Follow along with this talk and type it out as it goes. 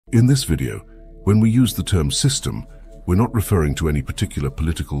In this video, when we use the term system, we're not referring to any particular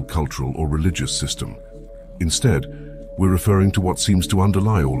political, cultural, or religious system. Instead, we're referring to what seems to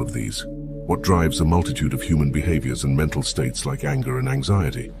underlie all of these, what drives a multitude of human behaviors and mental states like anger and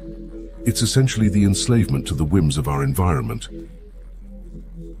anxiety. It's essentially the enslavement to the whims of our environment.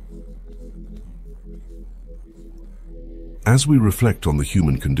 As we reflect on the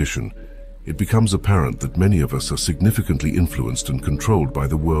human condition, it becomes apparent that many of us are significantly influenced and controlled by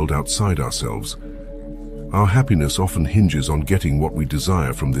the world outside ourselves. Our happiness often hinges on getting what we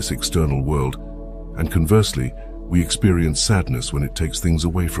desire from this external world, and conversely, we experience sadness when it takes things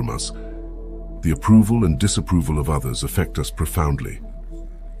away from us. The approval and disapproval of others affect us profoundly.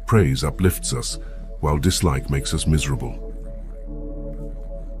 Praise uplifts us, while dislike makes us miserable.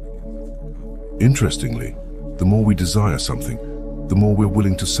 Interestingly, the more we desire something, the more we're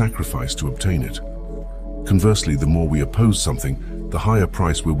willing to sacrifice to obtain it. Conversely, the more we oppose something, the higher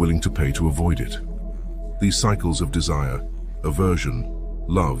price we're willing to pay to avoid it. These cycles of desire, aversion,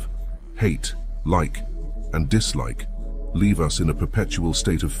 love, hate, like, and dislike leave us in a perpetual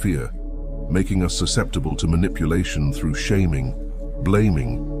state of fear, making us susceptible to manipulation through shaming,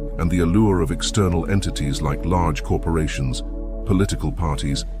 blaming, and the allure of external entities like large corporations, political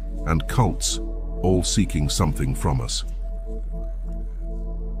parties, and cults, all seeking something from us.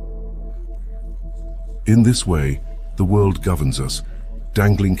 In this way, the world governs us,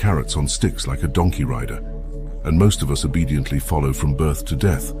 dangling carrots on sticks like a donkey rider, and most of us obediently follow from birth to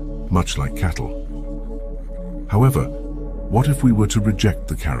death, much like cattle. However, what if we were to reject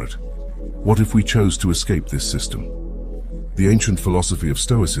the carrot? What if we chose to escape this system? The ancient philosophy of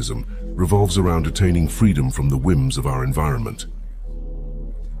Stoicism revolves around attaining freedom from the whims of our environment.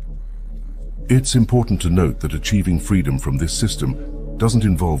 It's important to note that achieving freedom from this system doesn't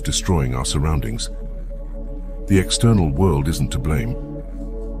involve destroying our surroundings. The external world isn't to blame.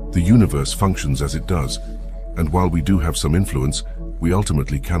 The universe functions as it does, and while we do have some influence, we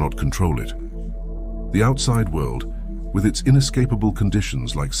ultimately cannot control it. The outside world, with its inescapable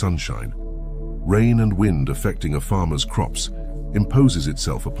conditions like sunshine, rain and wind affecting a farmer's crops, imposes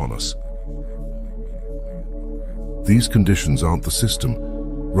itself upon us. These conditions aren't the system,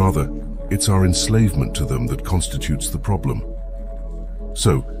 rather, it's our enslavement to them that constitutes the problem.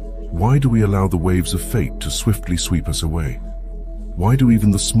 So, why do we allow the waves of fate to swiftly sweep us away? Why do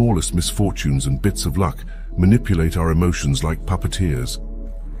even the smallest misfortunes and bits of luck manipulate our emotions like puppeteers?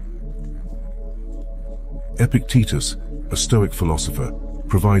 Epictetus, a Stoic philosopher,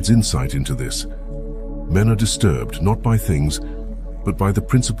 provides insight into this. Men are disturbed not by things, but by the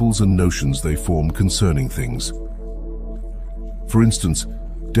principles and notions they form concerning things. For instance,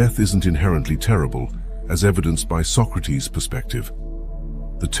 death isn't inherently terrible, as evidenced by Socrates' perspective.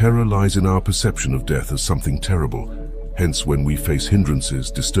 The terror lies in our perception of death as something terrible. Hence, when we face hindrances,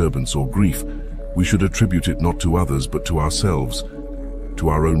 disturbance, or grief, we should attribute it not to others but to ourselves, to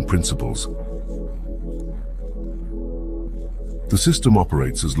our own principles. The system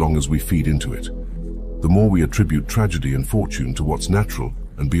operates as long as we feed into it. The more we attribute tragedy and fortune to what's natural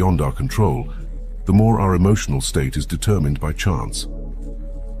and beyond our control, the more our emotional state is determined by chance.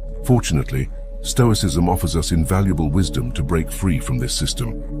 Fortunately, Stoicism offers us invaluable wisdom to break free from this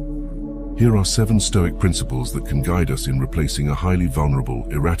system. Here are 7 Stoic principles that can guide us in replacing a highly vulnerable,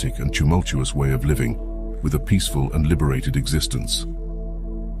 erratic, and tumultuous way of living with a peaceful and liberated existence.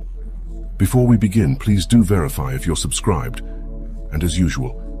 Before we begin, please do verify if you're subscribed, and as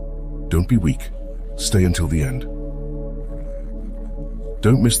usual, don't be weak, stay until the end.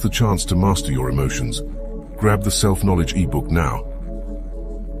 Don't miss the chance to master your emotions. Grab the self-knowledge ebook now.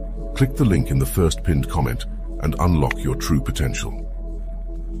 Click the link in the first pinned comment and unlock your true potential.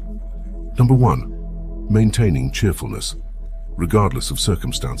 Number 1. Maintaining cheerfulness, regardless of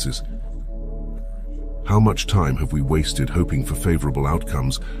circumstances. How much time have we wasted hoping for favorable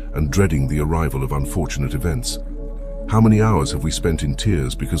outcomes and dreading the arrival of unfortunate events? How many hours have we spent in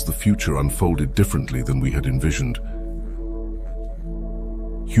tears because the future unfolded differently than we had envisioned?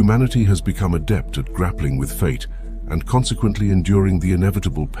 Humanity has become adept at grappling with fate and consequently enduring the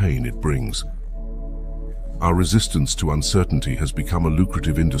inevitable pain it brings. Our resistance to uncertainty has become a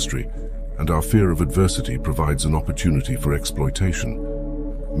lucrative industry, and our fear of adversity provides an opportunity for exploitation.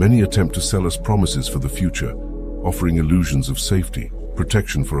 Many attempt to sell us promises for the future, offering illusions of safety,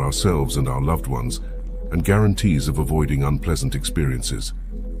 protection for ourselves and our loved ones, and guarantees of avoiding unpleasant experiences.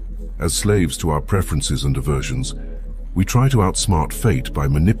 As slaves to our preferences and aversions, we try to outsmart fate by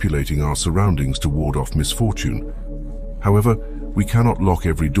manipulating our surroundings to ward off misfortune. However, we cannot lock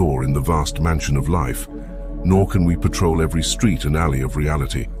every door in the vast mansion of life, nor can we patrol every street and alley of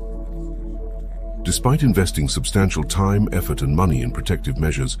reality. Despite investing substantial time, effort, and money in protective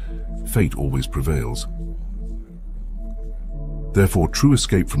measures, fate always prevails. Therefore, true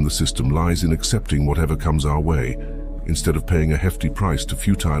escape from the system lies in accepting whatever comes our way, instead of paying a hefty price to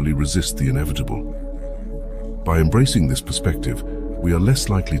futilely resist the inevitable. By embracing this perspective, we are less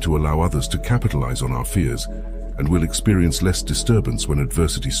likely to allow others to capitalize on our fears, and will experience less disturbance when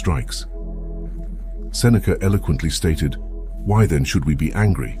adversity strikes. Seneca eloquently stated, "Why then should we be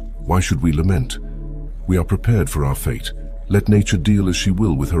angry? Why should we lament? We are prepared for our fate. Let nature deal as she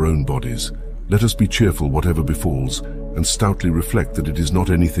will with her own bodies. Let us be cheerful whatever befalls, and stoutly reflect that it is not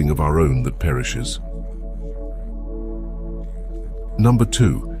anything of our own that perishes." Number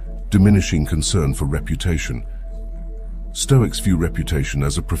 2, diminishing concern for reputation. Stoics view reputation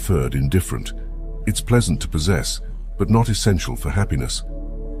as a preferred indifferent. It's pleasant to possess, but not essential for happiness.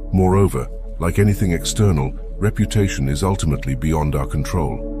 Moreover, like anything external, reputation is ultimately beyond our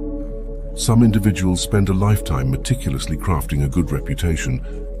control. Some individuals spend a lifetime meticulously crafting a good reputation,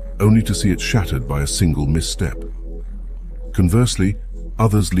 only to see it shattered by a single misstep. Conversely,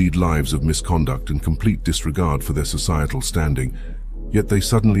 others lead lives of misconduct and complete disregard for their societal standing, yet they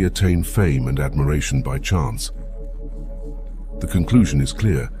suddenly attain fame and admiration by chance. The conclusion is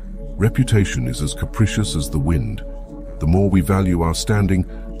clear. Reputation is as capricious as the wind. The more we value our standing,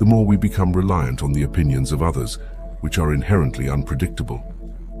 the more we become reliant on the opinions of others, which are inherently unpredictable.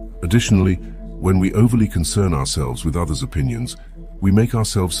 Additionally, when we overly concern ourselves with others' opinions, we make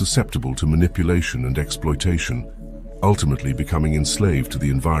ourselves susceptible to manipulation and exploitation, ultimately becoming enslaved to the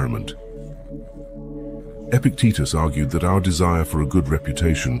environment. Epictetus argued that our desire for a good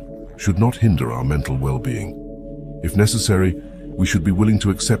reputation should not hinder our mental well-being. If necessary, we should be willing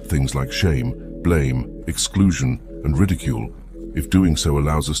to accept things like shame, blame, exclusion, and ridicule, if doing so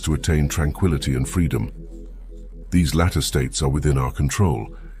allows us to attain tranquility and freedom. These latter states are within our control,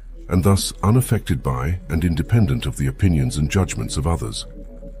 and thus unaffected by and independent of the opinions and judgments of others.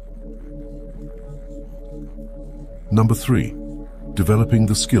 Number 3, developing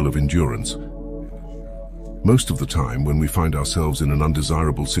the skill of endurance. Most of the time, when we find ourselves in an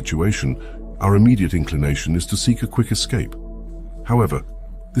undesirable situation, our immediate inclination is to seek a quick escape. However,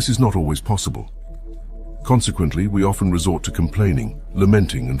 this is not always possible. Consequently, we often resort to complaining,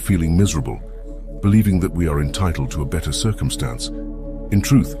 lamenting, and feeling miserable, believing that we are entitled to a better circumstance. In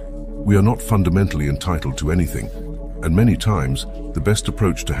truth, we are not fundamentally entitled to anything, and many times, the best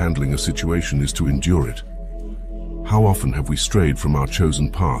approach to handling a situation is to endure it. How often have we strayed from our chosen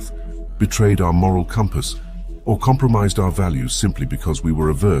path, betrayed our moral compass, or compromised our values simply because we were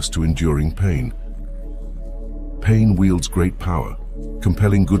averse to enduring pain? Pain wields great power,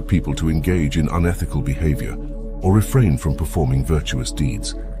 compelling good people to engage in unethical behavior or refrain from performing virtuous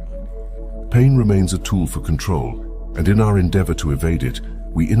deeds. Pain remains a tool for control, and in our endeavor to evade it,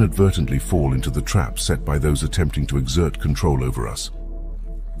 we inadvertently fall into the trap set by those attempting to exert control over us.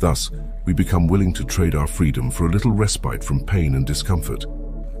 Thus, we become willing to trade our freedom for a little respite from pain and discomfort.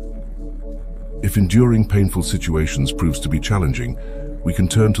 If enduring painful situations proves to be challenging, we can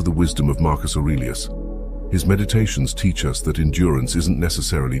turn to the wisdom of Marcus Aurelius. His meditations teach us that endurance isn't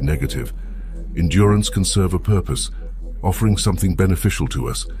necessarily negative. Endurance can serve a purpose, offering something beneficial to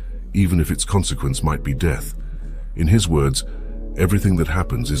us, even if its consequence might be death. In his words, everything that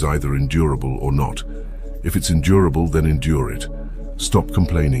happens is either endurable or not. If it's endurable, then endure it. Stop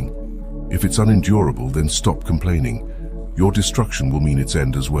complaining. If it's unendurable, then stop complaining. Your destruction will mean its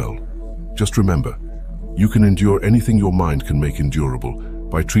end as well. Just remember, you can endure anything your mind can make endurable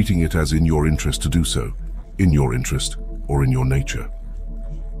by treating it as in your interest to do so, in your interest or in your nature.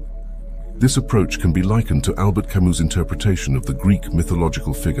 This approach can be likened to Albert Camus' interpretation of the Greek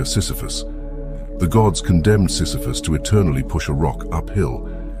mythological figure Sisyphus. The gods condemned Sisyphus to eternally push a rock uphill.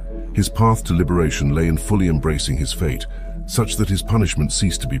 His path to liberation lay in fully embracing his fate, such that his punishment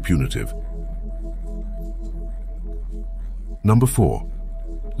ceased to be punitive. Number 4,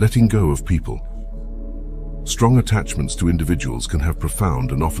 letting go of people. Strong attachments to individuals can have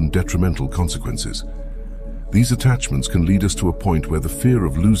profound and often detrimental consequences. These attachments can lead us to a point where the fear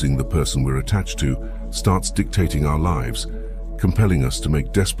of losing the person we're attached to starts dictating our lives, compelling us to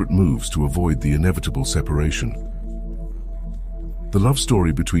make desperate moves to avoid the inevitable separation. The love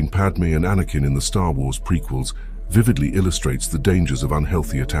story between Padme and Anakin in the Star Wars prequels vividly illustrates the dangers of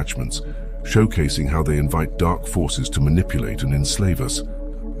unhealthy attachments, showcasing how they invite dark forces to manipulate and enslave us.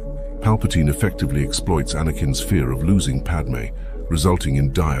 Palpatine effectively exploits Anakin's fear of losing Padme, resulting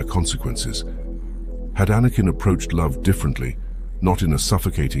in dire consequences. Had Anakin approached love differently, not in a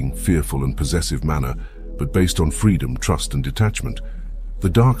suffocating, fearful, and possessive manner, but based on freedom, trust, and detachment, the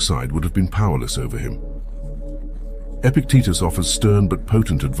dark side would have been powerless over him. Epictetus offers stern but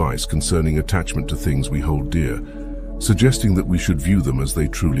potent advice concerning attachment to things we hold dear, suggesting that we should view them as they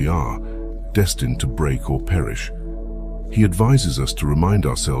truly are, destined to break or perish. He advises us to remind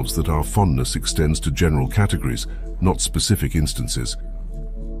ourselves that our fondness extends to general categories, not specific instances.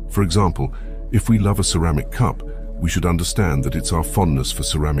 For example, if we love a ceramic cup, we should understand that it's our fondness for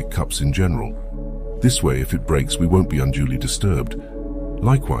ceramic cups in general. This way, if it breaks, we won't be unduly disturbed.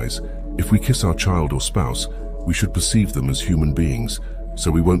 Likewise, if we kiss our child or spouse, we should perceive them as human beings,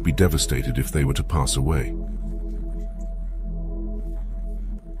 so we won't be devastated if they were to pass away.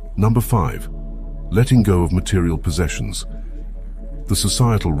 Number 5. Letting go of material possessions. The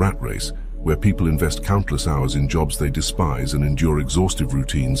societal rat race, where people invest countless hours in jobs they despise and endure exhaustive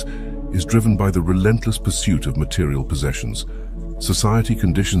routines, is driven by the relentless pursuit of material possessions. Society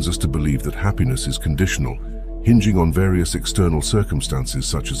conditions us to believe that happiness is conditional, hinging on various external circumstances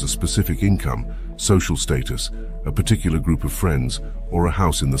such as a specific income, social status, a particular group of friends, or a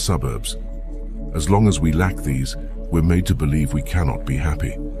house in the suburbs. As long as we lack these, we're made to believe we cannot be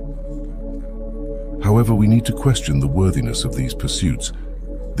happy. However, we need to question the worthiness of these pursuits.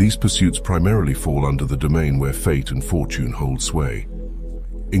 These pursuits primarily fall under the domain where fate and fortune hold sway.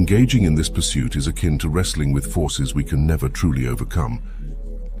 Engaging in this pursuit is akin to wrestling with forces we can never truly overcome.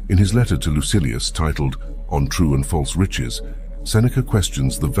 In his letter to Lucilius, titled On True and False Riches, Seneca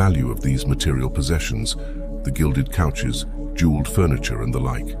questions the value of these material possessions, the gilded couches, jeweled furniture, and the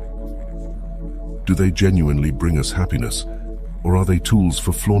like. Do they genuinely bring us happiness, or are they tools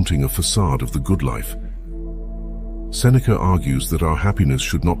for flaunting a facade of the good life? Seneca argues that our happiness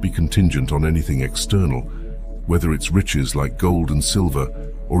should not be contingent on anything external, whether it's riches like gold and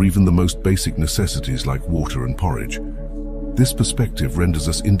silver, or even the most basic necessities like water and porridge. This perspective renders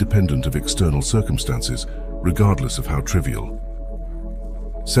us independent of external circumstances, regardless of how trivial.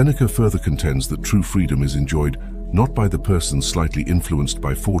 Seneca further contends that true freedom is enjoyed not by the person slightly influenced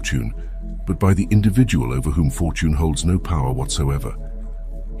by fortune, but by the individual over whom fortune holds no power whatsoever.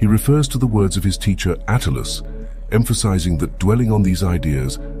 He refers to the words of his teacher Attalus, emphasizing that dwelling on these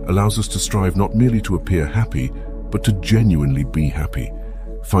ideas allows us to strive not merely to appear happy, but to genuinely be happy,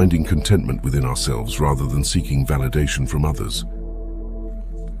 finding contentment within ourselves rather than seeking validation from others.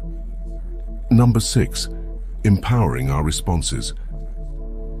 Number 6. Empowering our responses.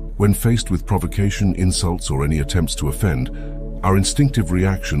 When faced with provocation, insults, or any attempts to offend, our instinctive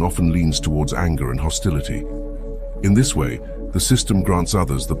reaction often leans towards anger and hostility. In this way, the system grants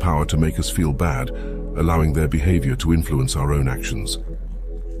others the power to make us feel bad, allowing their behavior to influence our own actions.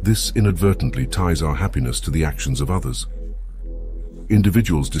 This inadvertently ties our happiness to the actions of others.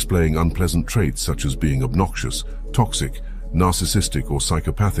 Individuals displaying unpleasant traits such as being obnoxious, toxic, narcissistic, or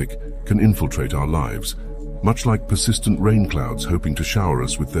psychopathic can infiltrate our lives, much like persistent rain clouds hoping to shower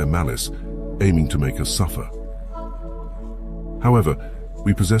us with their malice, aiming to make us suffer. However,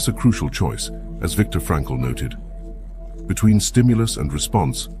 we possess a crucial choice, as Viktor Frankl noted. Between stimulus and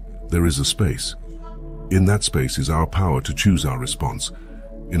response, there is a space. In that space is our power to choose our response.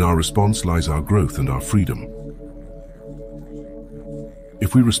 In our response lies our growth and our freedom.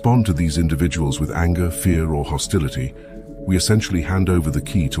 If we respond to these individuals with anger, fear, or hostility, we essentially hand over the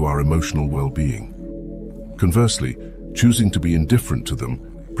key to our emotional well-being. Conversely, choosing to be indifferent to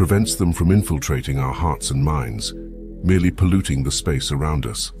them prevents them from infiltrating our hearts and minds, merely polluting the space around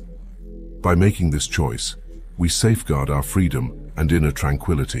us. By making this choice, we safeguard our freedom and inner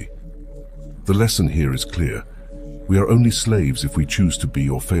tranquility. The lesson here is clear. We are only slaves if we choose to be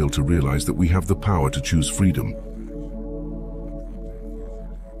or fail to realize that we have the power to choose freedom.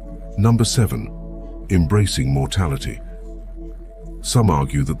 Number 7. Embracing mortality. Some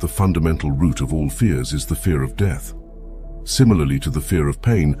argue that the fundamental root of all fears is the fear of death. Similarly to the fear of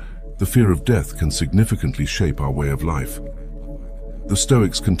pain, the fear of death can significantly shape our way of life. The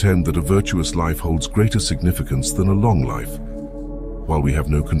Stoics contend that a virtuous life holds greater significance than a long life. While we have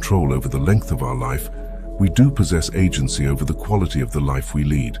no control over the length of our life, we do possess agency over the quality of the life we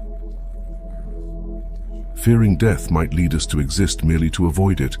lead. Fearing death might lead us to exist merely to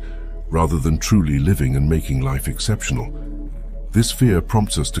avoid it, rather than truly living and making life exceptional. This fear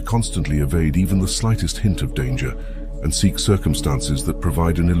prompts us to constantly evade even the slightest hint of danger and seek circumstances that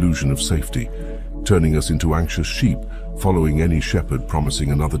provide an illusion of safety, turning us into anxious sheep following any shepherd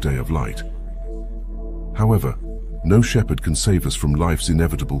promising another day of light. However, no shepherd can save us from life's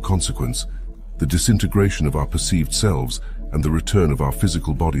inevitable consequence, the disintegration of our perceived selves and the return of our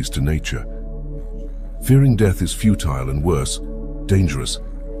physical bodies to nature. Fearing death is futile and worse, dangerous,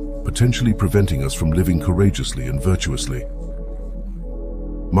 potentially preventing us from living courageously and virtuously.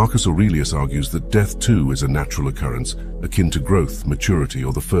 Marcus Aurelius argues that death too is a natural occurrence, akin to growth, maturity,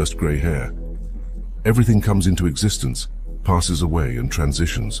 or the first gray hair. Everything comes into existence, passes away and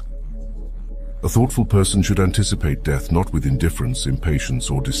transitions. A thoughtful person should anticipate death not with indifference, impatience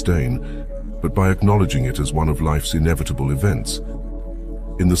or disdain, but by acknowledging it as one of life's inevitable events.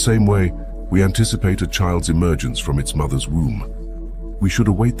 In the same way, we anticipate a child's emergence from its mother's womb. We should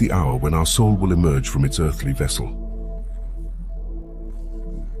await the hour when our soul will emerge from its earthly vessel.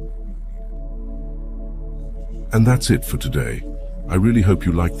 And that's it for today. I really hope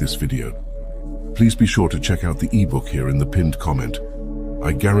you liked this video. Please be sure to check out the ebook here in the pinned comment.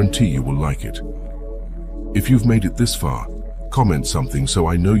 I guarantee you will like it. If you've made it this far, comment something so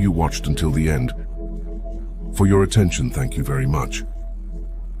I know you watched until the end. For your attention, thank you very much.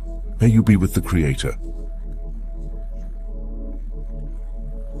 May you be with the Creator.